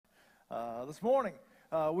This morning,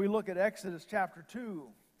 we look at Exodus chapter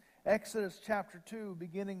 2. Exodus chapter 2,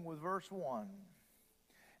 beginning with verse 1.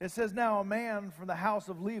 It says, "Now a man from the house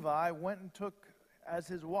of Levi went and took as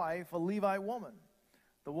his wife a Levite woman.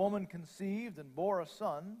 The woman conceived and bore a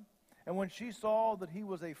son, and when she saw that he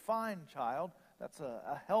was a fine child," that's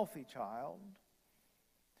a healthy child,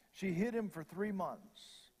 "she hid him for 3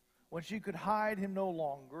 months. When she could hide him no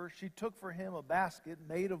longer, she took for him a basket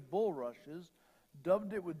made of bulrushes,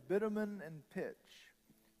 dubbed it with bitumen and pitch.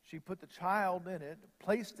 She put the child in it,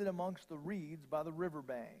 placed it amongst the reeds by the river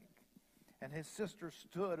bank. And his sister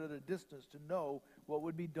stood at a distance to know what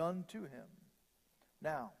would be done to him.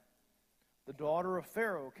 Now, the daughter of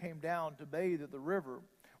Pharaoh came down to bathe at the river,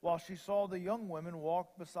 while she saw the young women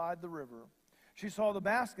walk beside the river. She saw the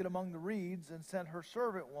basket among the reeds and sent her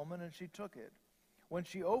servant woman, and she took it. When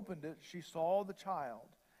she opened it, she saw the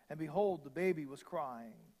child, and behold, the baby was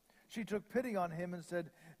crying. She took pity on him and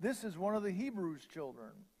said, 'This is one of the Hebrews'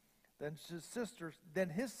 children.' Then his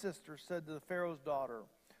sister said to the Pharaoh's daughter,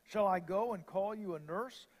 'Shall I go and call you a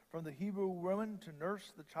nurse from the Hebrew women to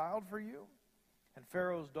nurse the child for you?' And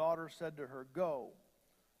Pharaoh's daughter said to her, 'Go.'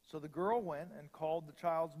 So the girl went and called the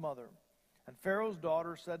child's mother. And Pharaoh's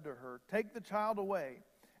daughter said to her, 'Take the child away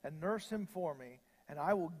and nurse him for me, and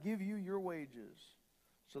I will give you your wages.'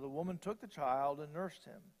 So the woman took the child and nursed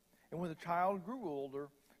him. And when the child grew older,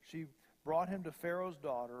 she brought him to Pharaoh's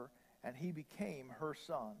daughter, and he became her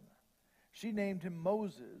son. She named him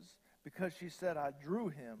Moses, because she said, 'I drew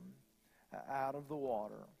him out of the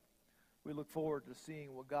water.'" We look forward to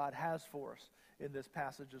seeing what God has for us in this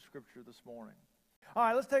passage of Scripture this morning. All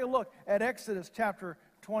right, let's take a look at Exodus chapter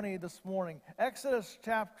 20 this morning. Exodus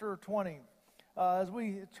chapter 20. As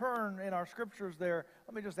we turn in our Scriptures there,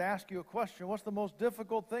 let me just ask you a question. What's the most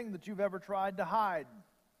difficult thing that you've ever tried to hide?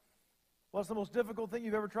 What's the most difficult thing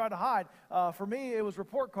you've ever tried to hide? For me, it was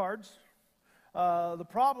report cards. The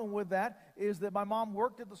problem with that is that my mom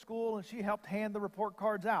worked at the school and she helped hand the report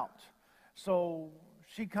cards out. So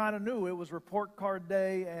she kind of knew it was report card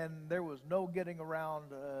day and there was no getting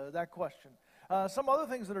around that question. Some other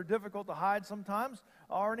things that are difficult to hide sometimes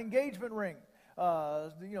are an engagement ring.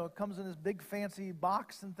 It comes in this big fancy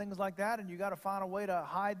box and things like that, and you got to find a way to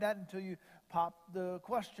hide that until you pop the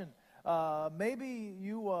question.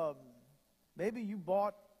 Maybe you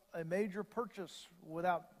bought a major purchase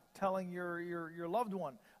without telling your loved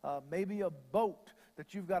one. Maybe a boat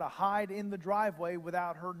that you've got to hide in the driveway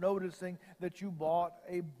without her noticing that you bought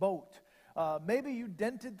a boat. Maybe you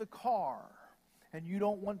dented the car and you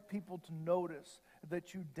don't want people to notice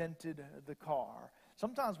that you dented the car.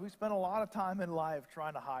 Sometimes we spend a lot of time in life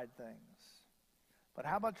trying to hide things. But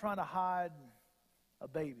how about trying to hide a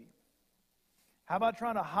baby? How about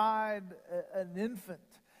trying to hide an infant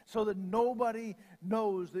so that nobody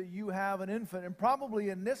knows that you have an infant? And probably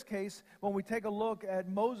in this case, when we take a look at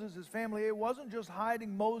Moses' family, it wasn't just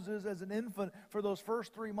hiding Moses as an infant for those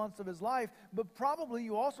first 3 months of his life, but probably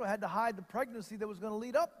you also had to hide the pregnancy that was going to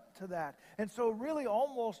lead up to that. And so really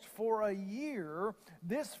almost for a year,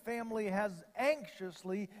 this family has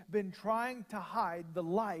anxiously been trying to hide the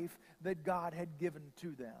life that God had given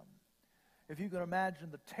to them. If you can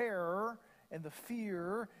imagine the terror and the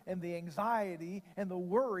fear and the anxiety and the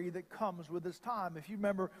worry that comes with this time. If you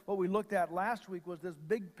remember, what we looked at last week was this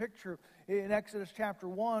big picture in Exodus chapter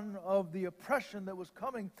 1 of the oppression that was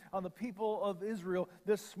coming on the people of Israel,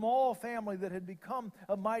 this small family that had become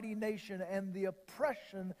a mighty nation, and the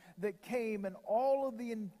oppression that came and all of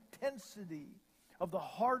the intensity of the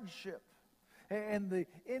hardship and the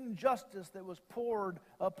injustice that was poured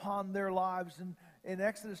upon their lives. And in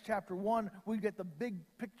Exodus chapter 1, we get the big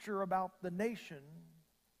picture about the nation.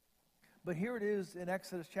 But here it is in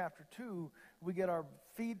Exodus chapter 2, we get our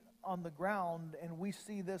feet on the ground and we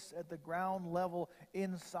see this at the ground level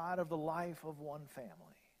inside of the life of one family.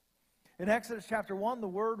 In Exodus chapter 1, the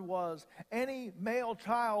word was, any male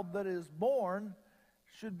child that is born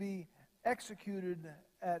should be executed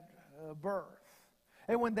at birth.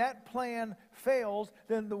 And when that plan fails,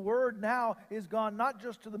 then the word now is gone not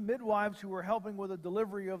just to the midwives who were helping with the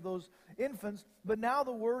delivery of those infants, but now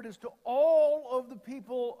the word is to all of the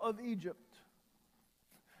people of Egypt.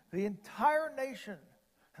 The entire nation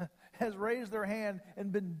has raised their hand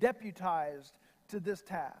and been deputized to this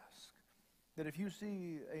task. That if you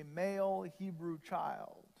see a male Hebrew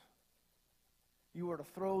child, you are to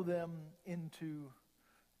throw them into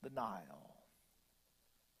the Nile.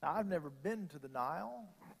 Now, I've never been to the Nile,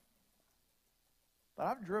 but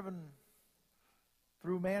I've driven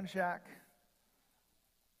through Manchac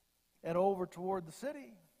and over toward the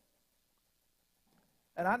city.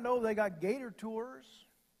 And I know they got gator tours.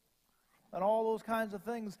 and all those kinds of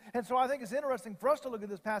things. And so I think it's interesting for us to look at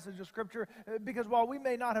this passage of Scripture because while we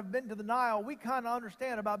may not have been to the Nile, we kind of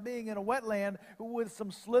understand about being in a wetland with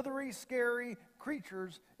some slithery, scary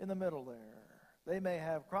creatures in the middle there. They may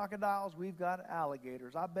have crocodiles. We've got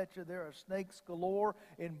alligators. I bet you there are snakes galore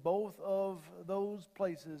in both of those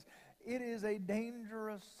places. It is a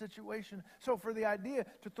dangerous situation. So for the idea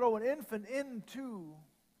to throw an infant into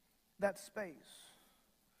that space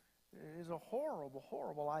is a horrible,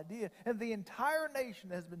 horrible idea. And the entire nation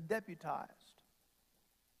has been deputized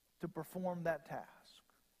to perform that task.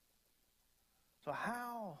 So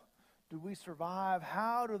how do we survive?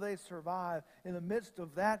 How do they survive in the midst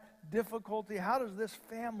of that difficulty? How does this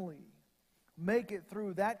family make it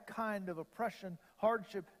through that kind of oppression,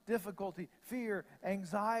 hardship, difficulty, fear,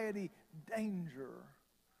 anxiety, danger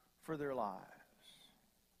for their lives?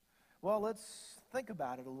 Well, let's think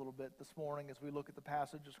about it a little bit this morning as we look at the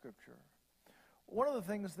passage of Scripture. One of the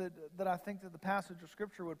things that I think that the passage of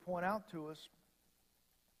Scripture would point out to us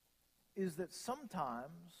is that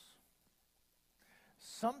sometimes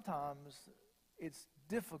it's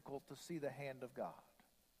difficult to see the hand of God.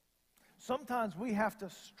 Sometimes we have to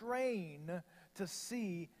strain to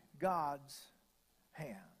see God's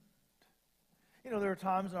hand. You know, there are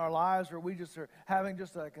times in our lives where we just are having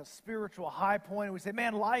just like a spiritual high point and we say,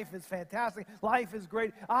 man, life is fantastic. Life is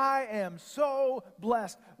great. I am so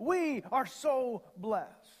blessed. We are so blessed.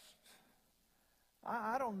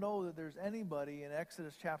 I don't know that there's anybody in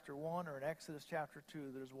Exodus chapter 1 or in Exodus chapter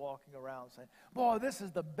 2 that is walking around saying, boy, this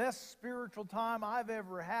is the best spiritual time I've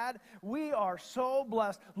ever had. We are so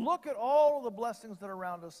blessed. Look at all of the blessings that are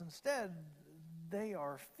around us. Instead, they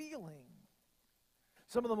are feeling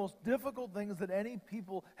some of the most difficult things that any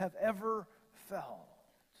people have ever felt.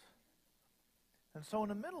 And so in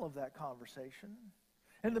the middle of that conversation,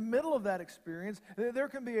 in the middle of that experience, there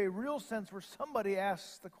can be a real sense where somebody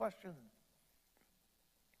asks the question,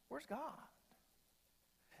 where's God?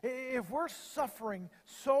 If we're suffering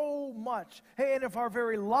so much, and if our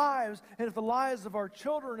very lives, and if the lives of our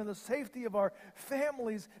children and the safety of our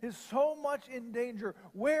families is so much in danger,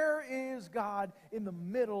 where is God in the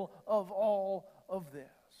middle of all of this?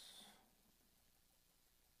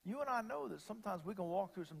 You and I know that sometimes we can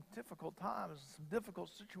walk through some difficult times, some difficult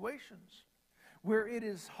situations, where it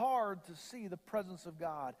is hard to see the presence of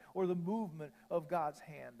God or the movement of God's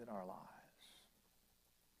hand in our lives.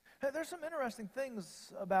 There's some interesting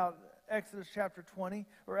things about Exodus chapter 20,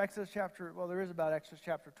 or there is about Exodus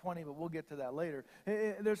chapter 20, but we'll get to that later.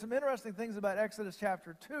 There's some interesting things about Exodus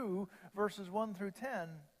chapter 2, verses 1 through 10.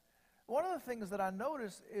 One of the things that I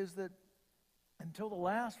noticed is that until the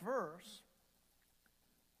last verse,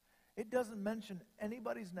 it doesn't mention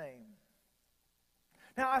anybody's name.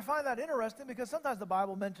 Now, I find that interesting because sometimes the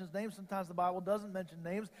Bible mentions names, sometimes the Bible doesn't mention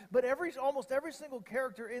names, but almost every single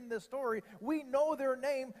character in this story, we know their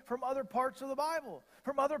name from other parts of the Bible,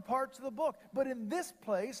 from other parts of the book. But in this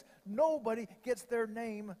place, nobody gets their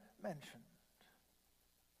name mentioned.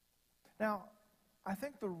 Now, I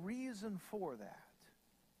think the reason for that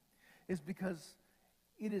is because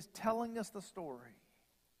it is telling us the story,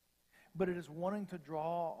 but it is wanting to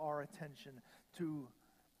draw our attention to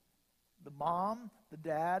the mom, the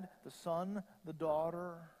dad, the son, the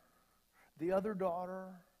daughter, the other daughter.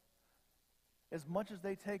 As much as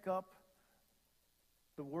they take up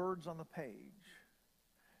the words on the page,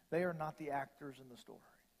 they are not the actors in the story.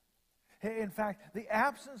 In fact, the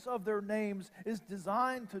absence of their names is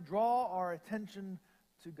designed to draw our attention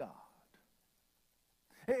to God.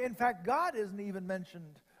 In fact, God isn't even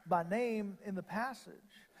mentioned by name in the passage.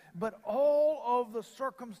 But all of the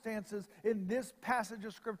circumstances in this passage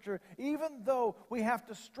of Scripture, even though we have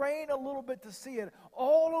to strain a little bit to see it,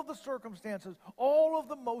 all of the circumstances, all of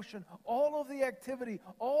the motion, all of the activity,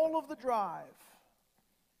 all of the drive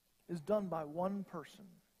is done by one person,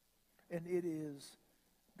 and it is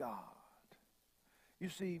God. You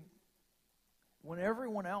see, when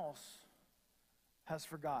everyone else has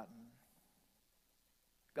forgotten,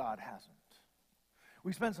 God hasn't.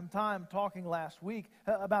 We spent some time talking last week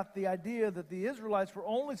about the idea that the Israelites were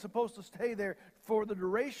only supposed to stay there for the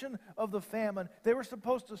duration of the famine. They were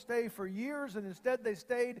supposed to stay for years, and instead they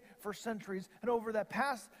stayed for centuries. And over that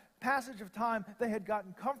passage of time, they had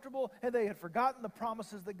gotten comfortable, and they had forgotten the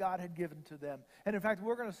promises that God had given to them. And in fact,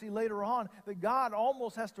 we're going to see later on that God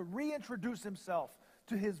almost has to reintroduce himself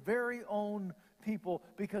to his very own people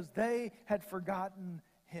because they had forgotten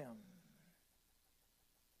him.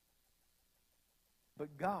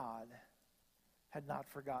 But God had not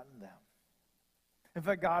forgotten them. In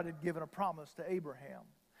fact, God had given a promise to Abraham.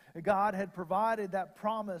 God had provided that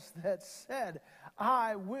promise that said,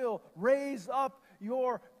 I will raise up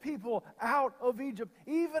your people out of Egypt.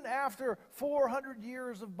 Even after 400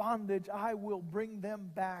 years of bondage, I will bring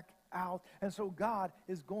them back out. And so God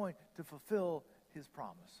is going to fulfill his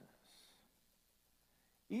promises.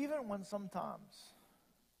 Even when sometimes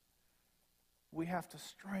we have to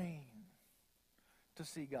strain to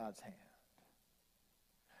see God's hand.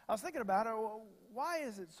 I was thinking about it. Why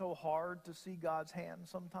is it so hard to see God's hand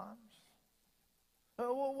sometimes?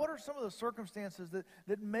 Well, what are some of the circumstances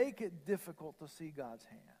that make it difficult to see God's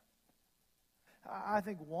hand? I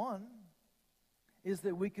think one is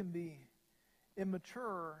that we can be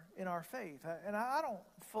immature in our faith. And I don't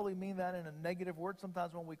fully mean that in a negative word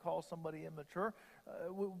sometimes when we call somebody immature,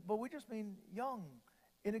 but we just mean young,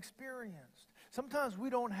 inexperienced. Sometimes we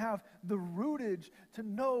don't have the rootage to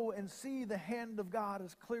know and see the hand of God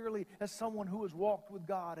as clearly as someone who has walked with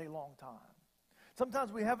God a long time.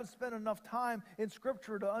 Sometimes we haven't spent enough time in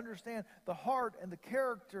Scripture to understand the heart and the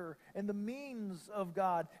character and the means of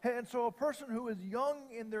God. And so a person who is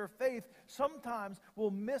young in their faith sometimes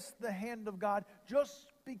will miss the hand of God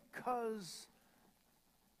just because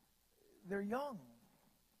they're young.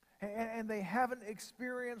 And they haven't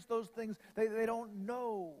experienced those things. They don't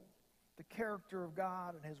know the character of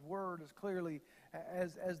God and his word as clearly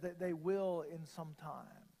as they will in some time.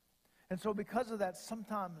 And so because of that,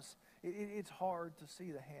 sometimes it's hard to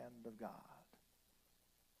see the hand of God.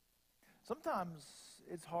 Sometimes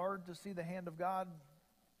it's hard to see the hand of God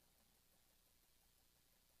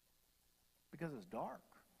because it's dark.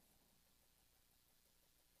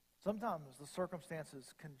 Sometimes the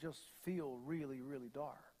circumstances can just feel really, really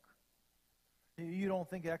dark. You don't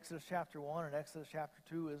think Exodus chapter 1 and Exodus chapter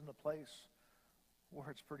 2 isn't a place where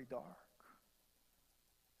it's pretty dark.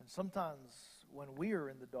 And sometimes when we are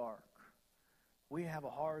in the dark, we have a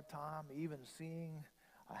hard time even seeing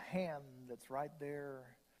a hand that's right there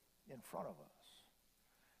in front of us.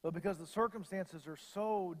 But because the circumstances are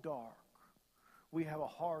so dark, we have a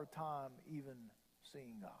hard time even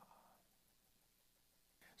seeing God.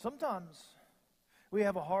 Sometimes we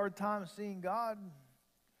have a hard time seeing God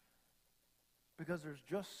because there's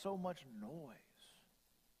just so much noise,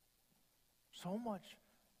 so much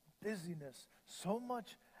busyness, so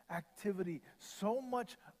much activity, so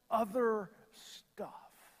much other stuff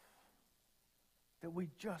that we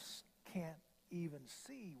just can't even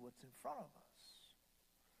see what's in front of us.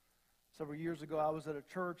 Several years ago, I was at a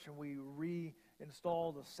church and we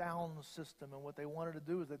reinstalled a sound system, and what they wanted to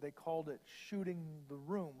do is that they called it shooting the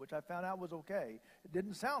room, which I found out was okay. It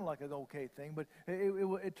didn't sound like an okay thing, but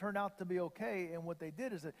it turned out to be okay, and what they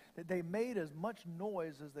did is that they made as much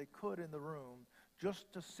noise as they could in the room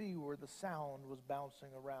just to see where the sound was bouncing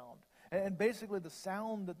around. And basically the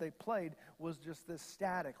sound that they played was just this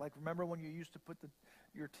static. Like, remember when you used to put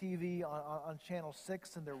your TV on channel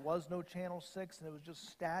 6 and there was no channel 6 and it was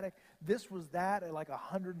just static? This was that at like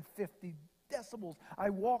 150 decibels.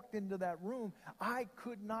 I walked into that room. I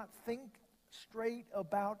could not think straight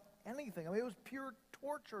about anything. I mean, it was pure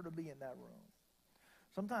torture to be in that room.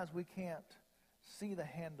 Sometimes we can't see the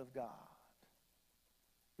hand of God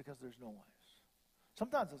because there's noise.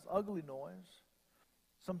 Sometimes it's ugly noise.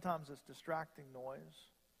 Sometimes it's distracting noise.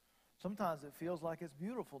 Sometimes it feels like it's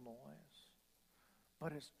beautiful noise.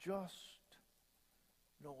 But it's just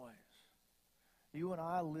noise. You and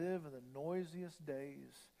I live in the noisiest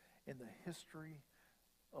days in the history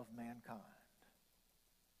of mankind.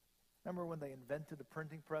 Remember when they invented the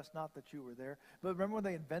printing press? Not that you were there, but remember when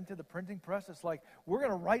they invented the printing press? It's like, we're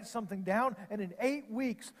going to write something down, and in 8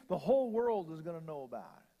 weeks, the whole world is going to know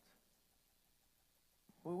about it.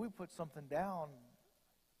 Well, we put something down,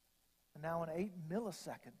 and now in 8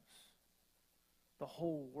 milliseconds, the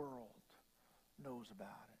whole world knows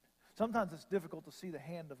about it. Sometimes it's difficult to see the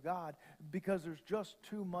hand of God because there's just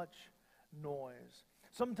too much noise.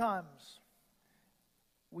 Sometimes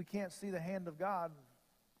we can't see the hand of God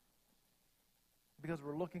because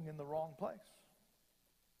we're looking in the wrong place.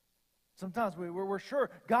 Sometimes we're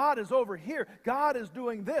sure God is over here. God is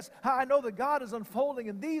doing this. I know that God is unfolding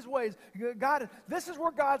in these ways. This is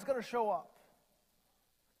where God's going to show up.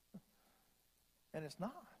 And it's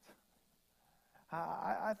not.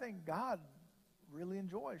 I think God really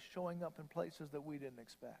enjoys showing up in places that we didn't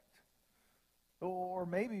expect. Or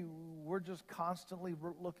maybe we're just constantly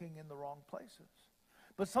looking in the wrong places.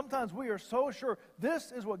 But sometimes we are so sure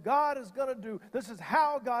this is what God is going to do. This is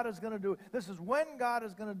how God is going to do it. This is when God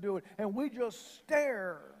is going to do it. And we just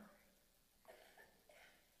stare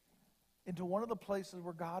into one of the places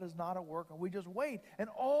where God is not at work. And we just wait. And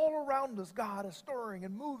all around us, God is stirring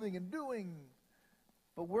and moving and doing.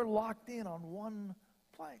 But we're locked in on one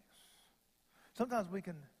place. Sometimes we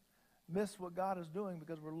can miss what God is doing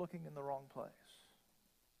because we're looking in the wrong place.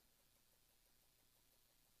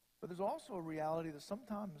 But there's also a reality that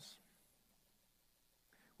sometimes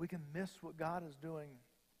we can miss what God is doing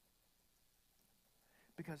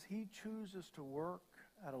because He chooses to work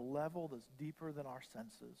at a level that's deeper than our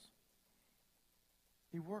senses.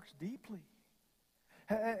 He works deeply.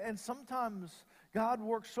 And sometimes God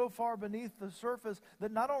works so far beneath the surface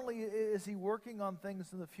that not only is He working on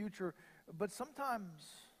things in the future, but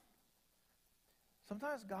sometimes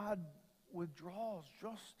God withdraws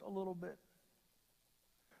just a little bit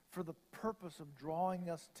for the purpose of drawing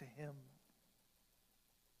us to Him,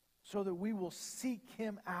 so that we will seek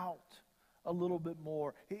Him out a little bit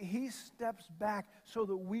more. He steps back so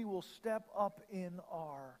that we will step up in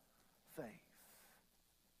our faith.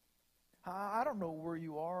 I don't know where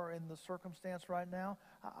you are in the circumstance right now.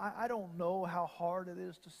 I don't know how hard it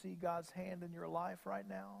is to see God's hand in your life right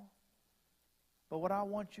now. But what I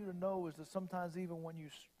want you to know is that sometimes even when you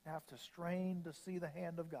have to strain to see the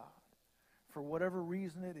hand of God, for whatever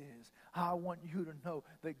reason it is, I want you to know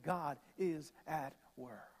that God is at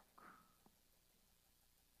work.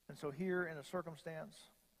 And so here in a circumstance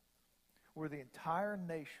where the entire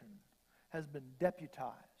nation has been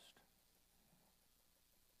deputized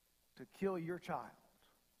to kill your child,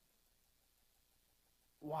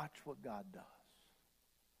 watch what God does.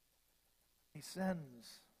 He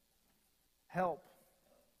sends help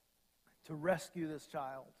to rescue this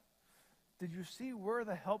child. Did you see where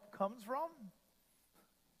the help comes from?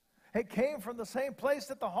 It came from the same place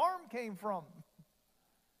that the harm came from.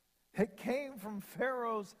 It came from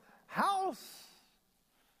Pharaoh's house.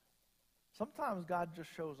 Sometimes God just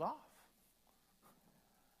shows off.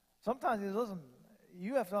 Sometimes He says, listen,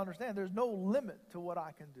 you have to understand there's no limit to what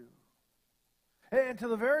I can do. And to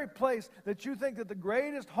the very place that you think that the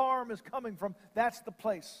greatest harm is coming from, that's the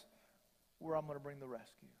place where I'm going to bring the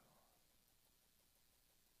rescue.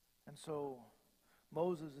 And so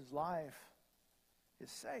Moses' life is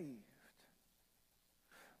saved.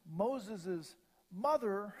 Moses'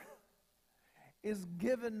 mother is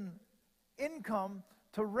given income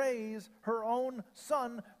to raise her own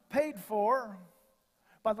son, paid for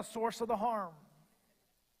by the source of the harm.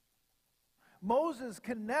 Moses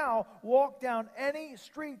can now walk down any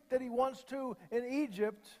street that he wants to in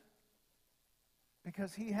Egypt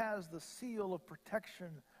because he has the seal of protection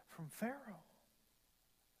from Pharaoh.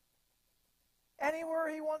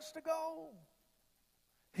 Anywhere he wants to go.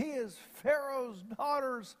 He is Pharaoh's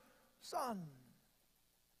daughter's son.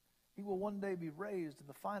 He will one day be raised in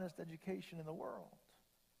the finest education in the world.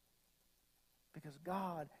 Because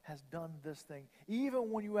God has done this thing. Even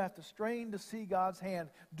when you have to strain to see God's hand,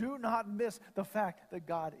 do not miss the fact that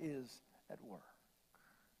God is at work.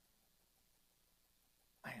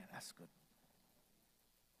 Man, that's good.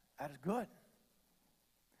 That is good.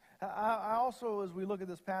 I also, as we look at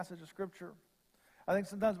this passage of Scripture, I think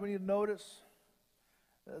sometimes we need to notice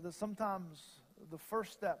that sometimes the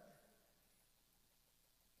first step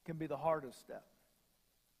can be the hardest step.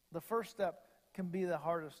 The first step can be the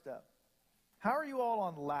hardest step. How are you all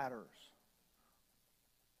on ladders?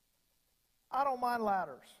 I don't mind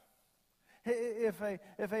ladders. If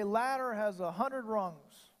a ladder has 100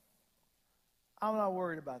 rungs, I'm not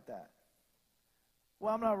worried about that.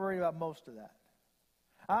 Well, I'm not worried about most of that.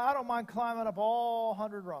 I don't mind climbing up all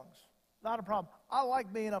 100 rungs. Not a problem. I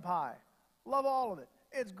like being up high. Love all of it.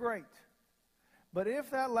 It's great. But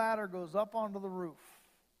if that ladder goes up onto the roof,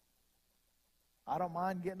 I don't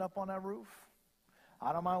mind getting up on that roof.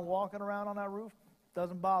 I don't mind walking around on that roof.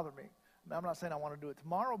 Doesn't bother me. I'm not saying I want to do it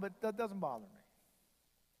tomorrow, but that doesn't bother me.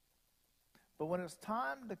 But when it's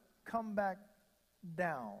time to come back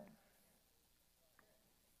down,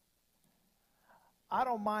 I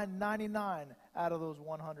don't mind 99 out of those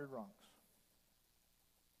 100 rungs.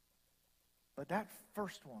 But that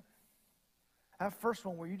first one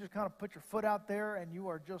where you just kind of put your foot out there and you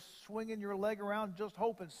are just swinging your leg around, just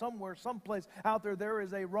hoping somewhere, someplace out there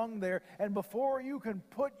is a rung there. And before you can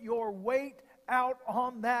put your weight out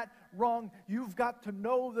on that rung, you've got to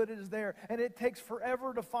know that it is there. And it takes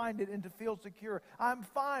forever to find it and to feel secure. I'm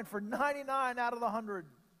fine for 99 out of the 100.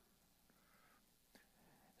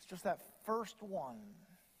 It's just that first one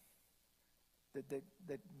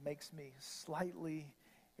that makes me slightly,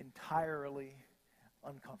 entirely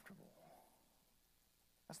uncomfortable.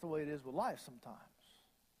 That's the way it is with life sometimes.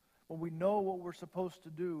 When we know what we're supposed to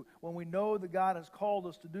do, when we know that God has called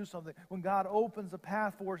us to do something, when God opens a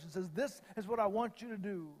path for us and says, this is what I want you to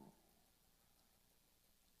do.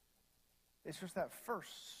 It's just that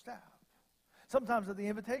first step. Sometimes at the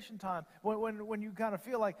invitation time, when you kind of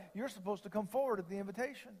feel like you're supposed to come forward at the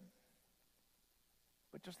invitation.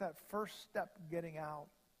 But just that first step getting out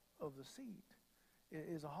of the seat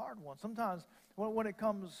is a hard one. Sometimes when it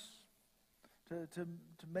comes to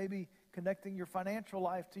maybe connecting your financial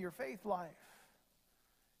life to your faith life.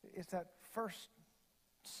 It's that first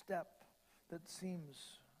step that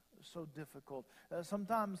seems so difficult.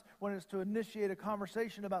 Sometimes when it's to initiate a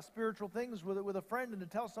conversation about spiritual things with a friend and to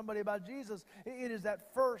tell somebody about Jesus, it is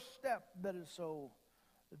that first step that is so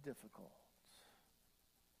difficult.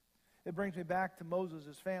 It brings me back to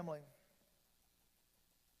Moses' family.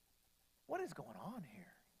 What is going on here?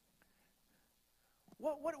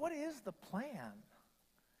 What is the plan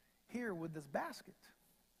here with this basket?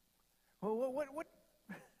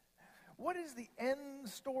 What is the end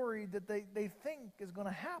story that they think is going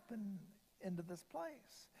to happen into this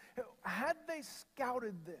place? Had they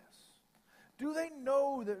scouted this? Do they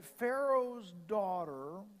know that Pharaoh's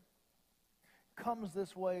daughter comes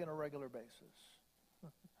this way on a regular basis?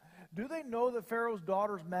 Do they know that Pharaoh's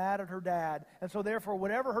daughter's mad at her dad, and so therefore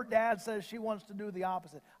whatever her dad says, she wants to do the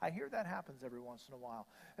opposite? I hear that happens every once in a while.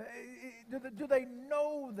 Do they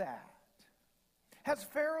know that? Has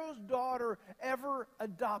Pharaoh's daughter ever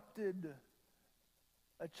adopted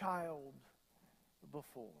a child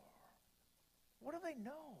before? What do they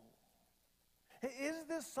know? Is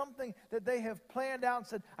this something that they have planned out and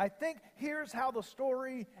said, I think here's how the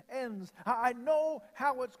story ends. I know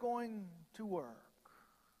how it's going to work.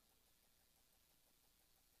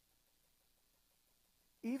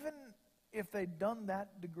 Even if they'd done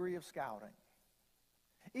that degree of scouting,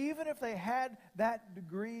 even if they had that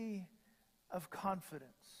degree of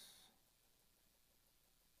confidence,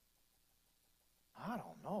 I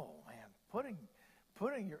don't know, man.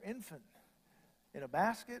 Putting your infant in a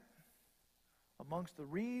basket amongst the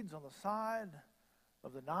reeds on the side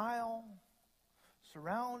of the Nile,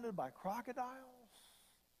 surrounded by crocodiles.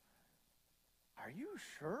 Are you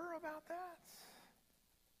sure about that?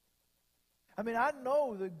 I mean, I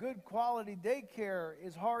know that good quality daycare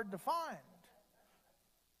is hard to find.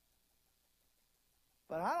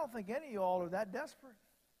 But I don't think any of y'all are that desperate.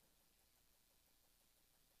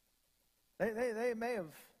 They may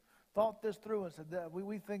have thought this through and said that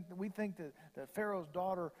we think that Pharaoh's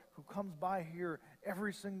daughter who comes by here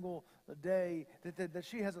every single day, that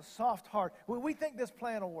she has a soft heart. We think this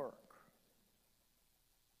plan will work.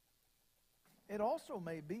 It also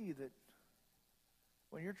may be that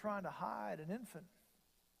when you're trying to hide an infant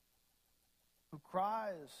who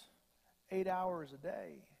cries 8 hours a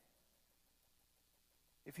day,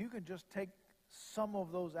 if you can just take some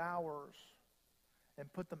of those hours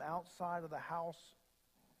and put them outside of the house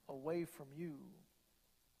away from you,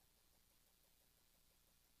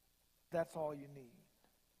 that's all you need.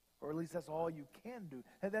 Or at least that's all you can do.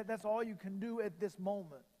 That's all you can do at this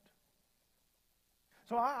moment.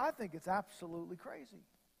 So I think it's absolutely crazy.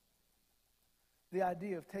 The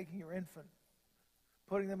idea of taking your infant,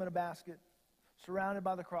 putting them in a basket, surrounded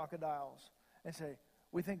by the crocodiles, and say,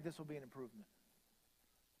 we think this will be an improvement.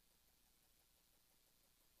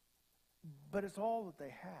 But it's all that they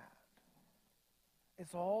had.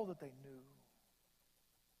 It's all that they knew.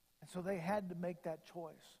 And so they had to make that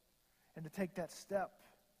choice and to take that step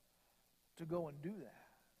to go and do that.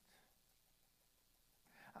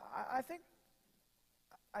 I think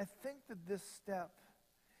that this step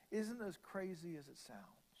isn't as crazy as it sounds.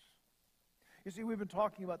 You see, we've been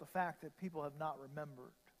talking about the fact that people have not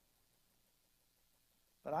remembered.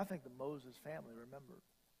 But I think the Moses family remembered.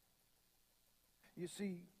 You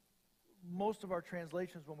see, most of our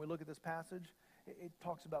translations, when we look at this passage, it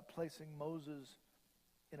talks about placing Moses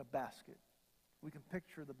in a basket. We can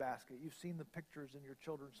picture the basket. You've seen the pictures in your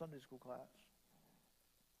children's Sunday school class.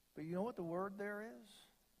 But you know what the word there is?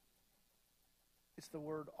 It's the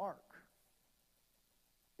word ark.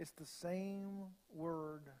 It's the same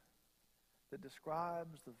word that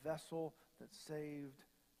describes the vessel that saved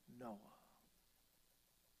Noah.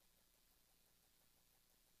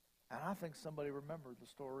 And I think somebody remembered the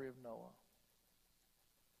story of Noah.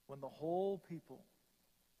 When the whole people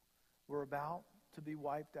were about to be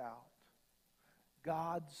wiped out,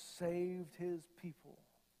 God saved his people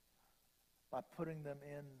by putting them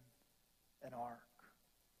in an ark.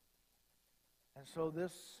 And so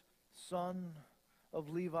this son of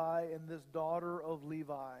Levi and this daughter of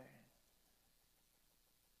Levi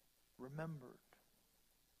remembered.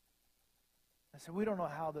 I said, we don't know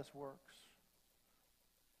how this works.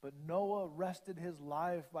 But Noah rested his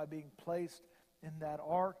life by being placed in that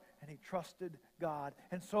ark, and he trusted God.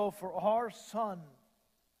 And so for our son,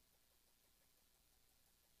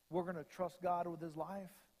 we're going to trust God with his life.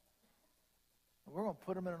 And we're going to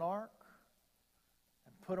put him in an ark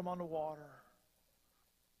and put him on the water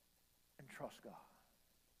and trust God.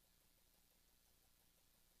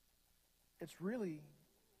 It's really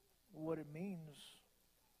what it means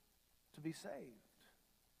to be saved.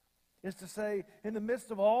 is to say, in the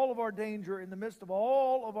midst of all of our danger, in the midst of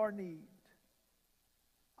all of our need,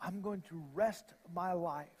 I'm going to rest my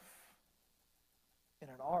life in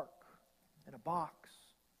an ark, in a box,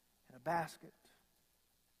 in a basket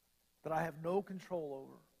that I have no control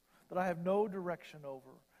over, that I have no direction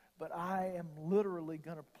over, but I am literally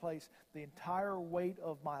going to place the entire weight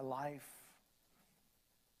of my life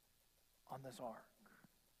on this ark.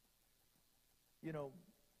 You know,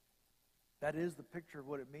 that is the picture of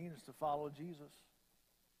what it means to follow Jesus.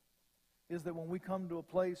 Is that when we come to a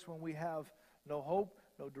place when we have no hope,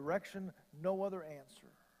 no direction, no other answer,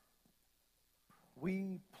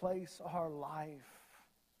 we place our life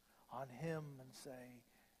on Him and say,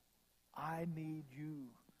 I need you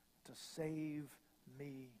to save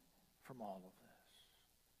me from all of this.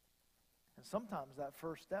 And sometimes that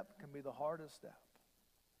first step can be the hardest step,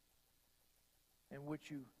 in which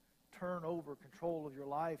you turn over control of your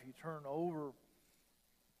life. You turn over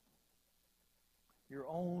your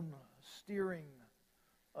own steering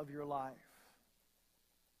of your life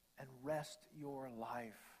and rest your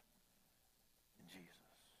life in Jesus.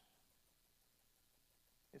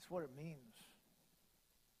 It's what it means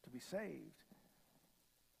to be saved.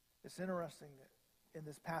 It's interesting that in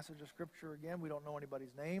this passage of Scripture, again, we don't know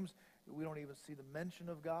anybody's names. We don't even see the mention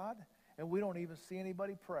of God. And we don't even see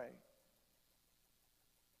anybody pray.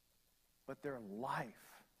 But their life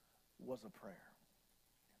was a prayer.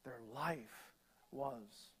 Their life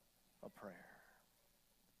was a prayer.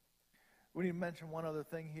 We need to mention one other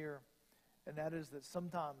thing here, and that is that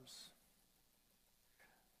sometimes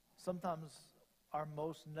our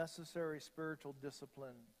most necessary spiritual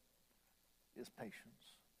discipline is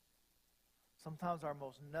patience. Sometimes our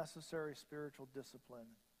most necessary spiritual discipline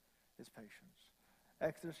is patience.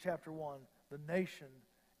 Exodus chapter 1, the nation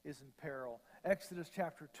is in peril. Exodus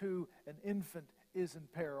chapter 2, an infant is in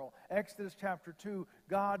peril. Exodus chapter 2,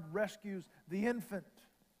 God rescues the infant.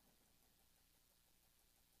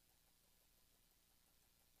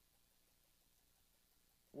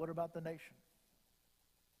 What about the nation?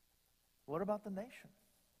 What about the nation?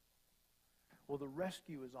 Well, the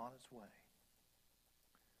rescue is on its way.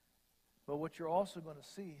 But what you're also going to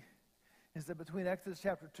see is that between Exodus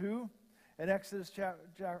chapter 2 and Exodus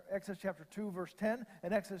chapter 2 verse 10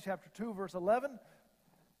 and Exodus chapter 2 verse 11,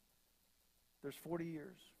 there's 40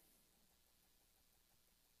 years.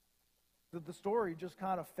 The story just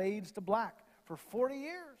kind of fades to black for 40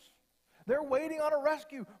 years. They're waiting on a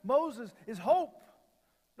rescue. Moses is hope.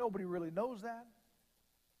 Nobody really knows that.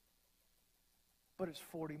 But it's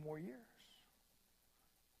 40 more years.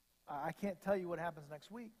 I can't tell you what happens next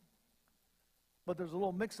week. But there's a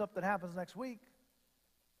little mix-up that happens next week.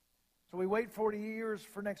 So we wait 40 years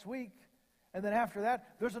for next week. And then after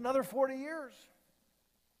that, there's another 40 years.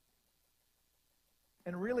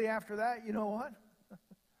 And really after that, you know what?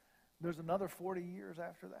 There's another 40 years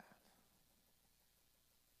after that.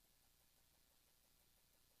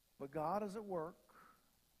 But God is at work.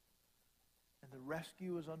 And the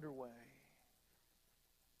rescue is underway.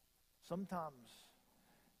 Sometimes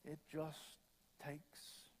it just takes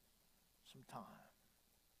some time.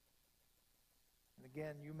 And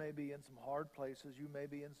again, you may be in some hard places. You may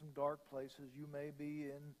be in some dark places. You may be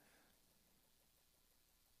in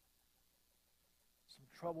some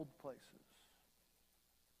troubled places.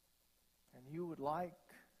 And you would like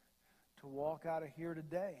to walk out of here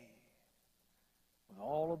today with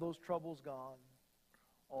all of those troubles gone,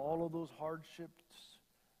 all of those hardships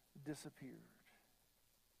disappeared.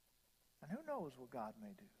 And who knows what God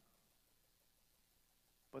may do.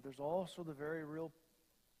 But there's also the very real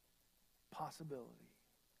possibility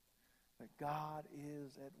that God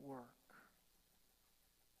is at work.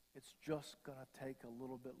 It's just going to take a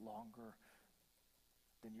little bit longer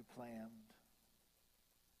than you planned,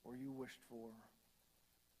 or you wished for,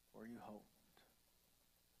 or you hoped.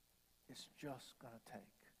 It's just going to take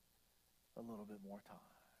a little bit more time.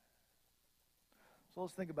 So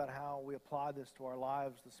let's think about how we apply this to our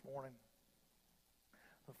lives this morning.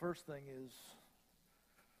 The first thing is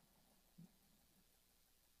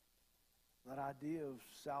that idea of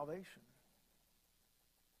salvation.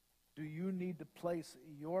 Do you need to place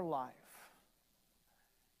your life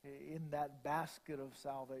in that basket of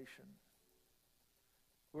salvation?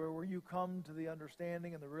 Where you come to the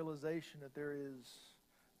understanding and the realization that there is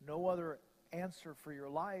no other answer for your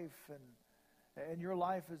life, and your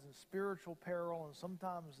life is in spiritual peril and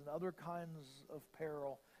sometimes in other kinds of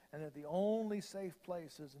peril, and that the only safe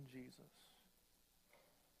place is in Jesus.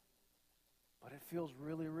 But it feels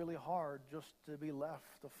really, really hard just to be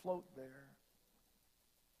left afloat there.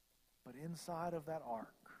 But inside of that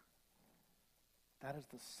ark, that is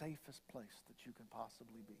the safest place that you can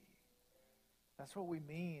possibly be. That's what we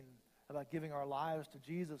mean about giving our lives to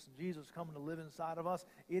Jesus and Jesus coming to live inside of us,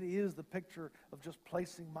 it is the picture of just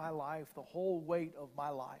placing my life, the whole weight of my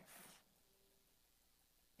life,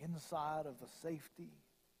 inside of the safety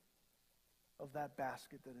of that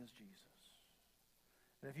basket that is Jesus.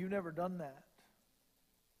 And if you've never done that,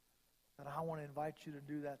 then I want to invite you to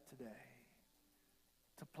do that today.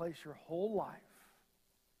 To place your whole life,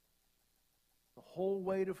 the whole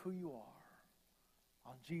weight of who you are,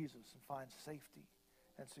 on Jesus and find safety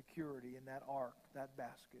and security in that ark, that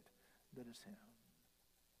basket that is Him.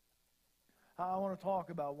 I want to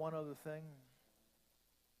talk about one other thing.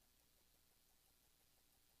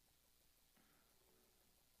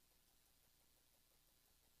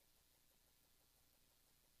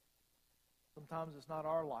 Sometimes it's not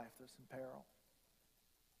our life that's in peril.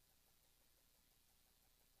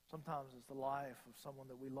 Sometimes it's the life of someone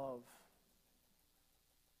that we love.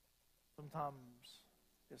 Sometimes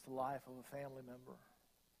it's the life of a family member.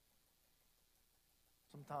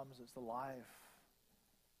 Sometimes it's the life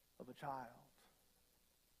of a child.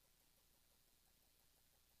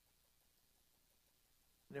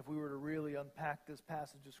 And if we were to really unpack this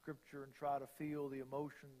passage of Scripture and try to feel the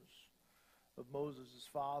emotions of Moses'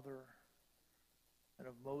 father and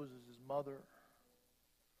of Moses' mother,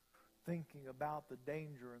 thinking about the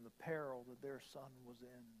danger and the peril that their son was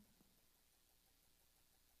in,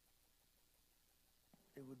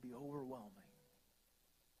 it would be overwhelming.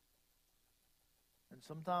 And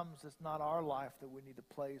sometimes it's not our life that we need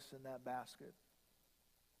to place in that basket,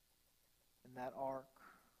 in that ark.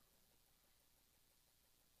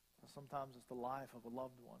 Sometimes it's the life of a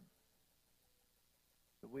loved one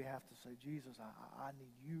that we have to say, Jesus, I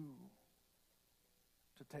need you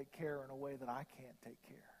to take care in a way that I can't take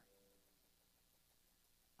care.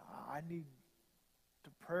 I need to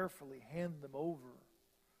prayerfully hand them over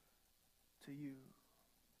to you.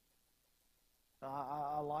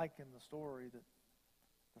 I like in the story that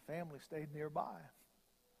the family stayed nearby,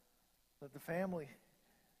 that the family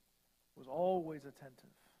was always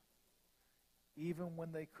attentive, even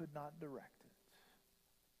when they could not direct it.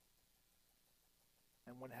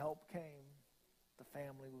 And when help came, the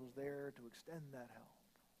family was there to extend that help.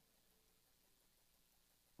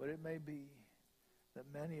 But it may be that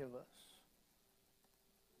many of us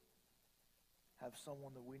have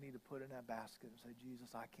someone that we need to put in that basket and say,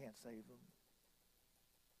 Jesus, I can't save them,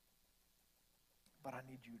 but I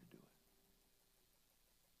need you to do it.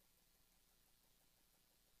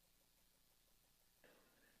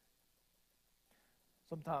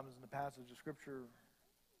 Sometimes in the passage of Scripture,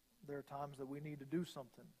 there are times that we need to do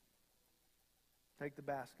something. Take the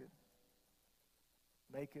basket,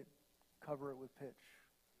 make it, cover it with pitch.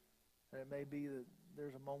 And it may be that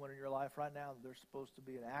there's a moment in your life right now that there's supposed to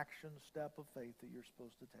be an action step of faith that you're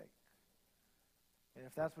supposed to take. And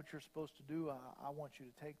if that's what you're supposed to do, I want you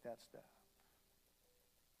to take that step.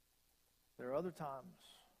 There are other times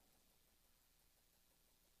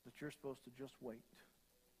that you're supposed to just wait.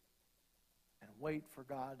 And wait for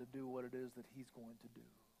God to do what it is that He's going to do.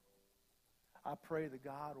 I pray that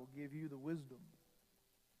God will give you the wisdom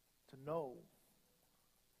to know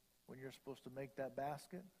when you're supposed to make that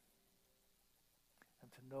basket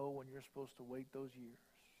and to know when you're supposed to wait those years.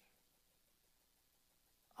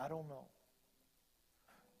 I don't know.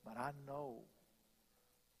 But I know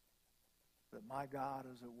that my God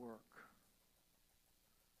is at work,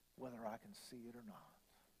 whether I can see it or not.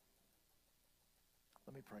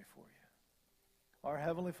 Let me pray for you. Our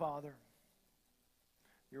Heavenly Father,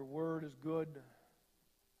 your word is good,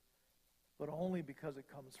 but only because it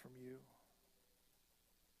comes from you.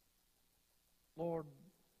 Lord,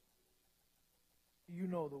 you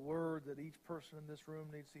know the word that each person in this room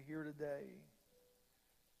needs to hear today.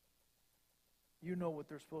 You know what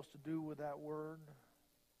they're supposed to do with that word.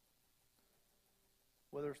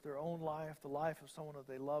 Whether it's their own life, the life of someone that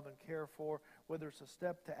they love and care for, whether it's a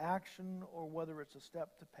step to action or whether it's a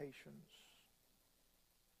step to patience.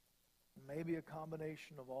 Maybe a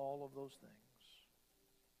combination of all of those things.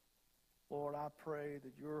 Lord, I pray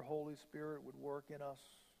that your Holy Spirit would work in us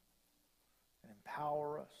and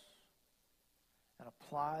empower us and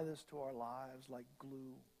apply this to our lives like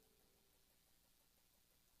glue.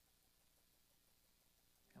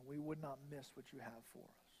 And we would not miss what you have for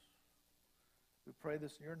us. We pray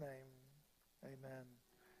this in your name. Amen.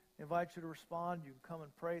 I invite you to respond. You can come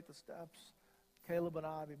and pray at the steps. Caleb and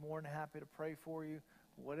I will be more than happy to pray for you.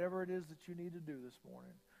 Whatever it is that you need to do this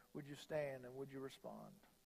morning, would you stand and would you respond?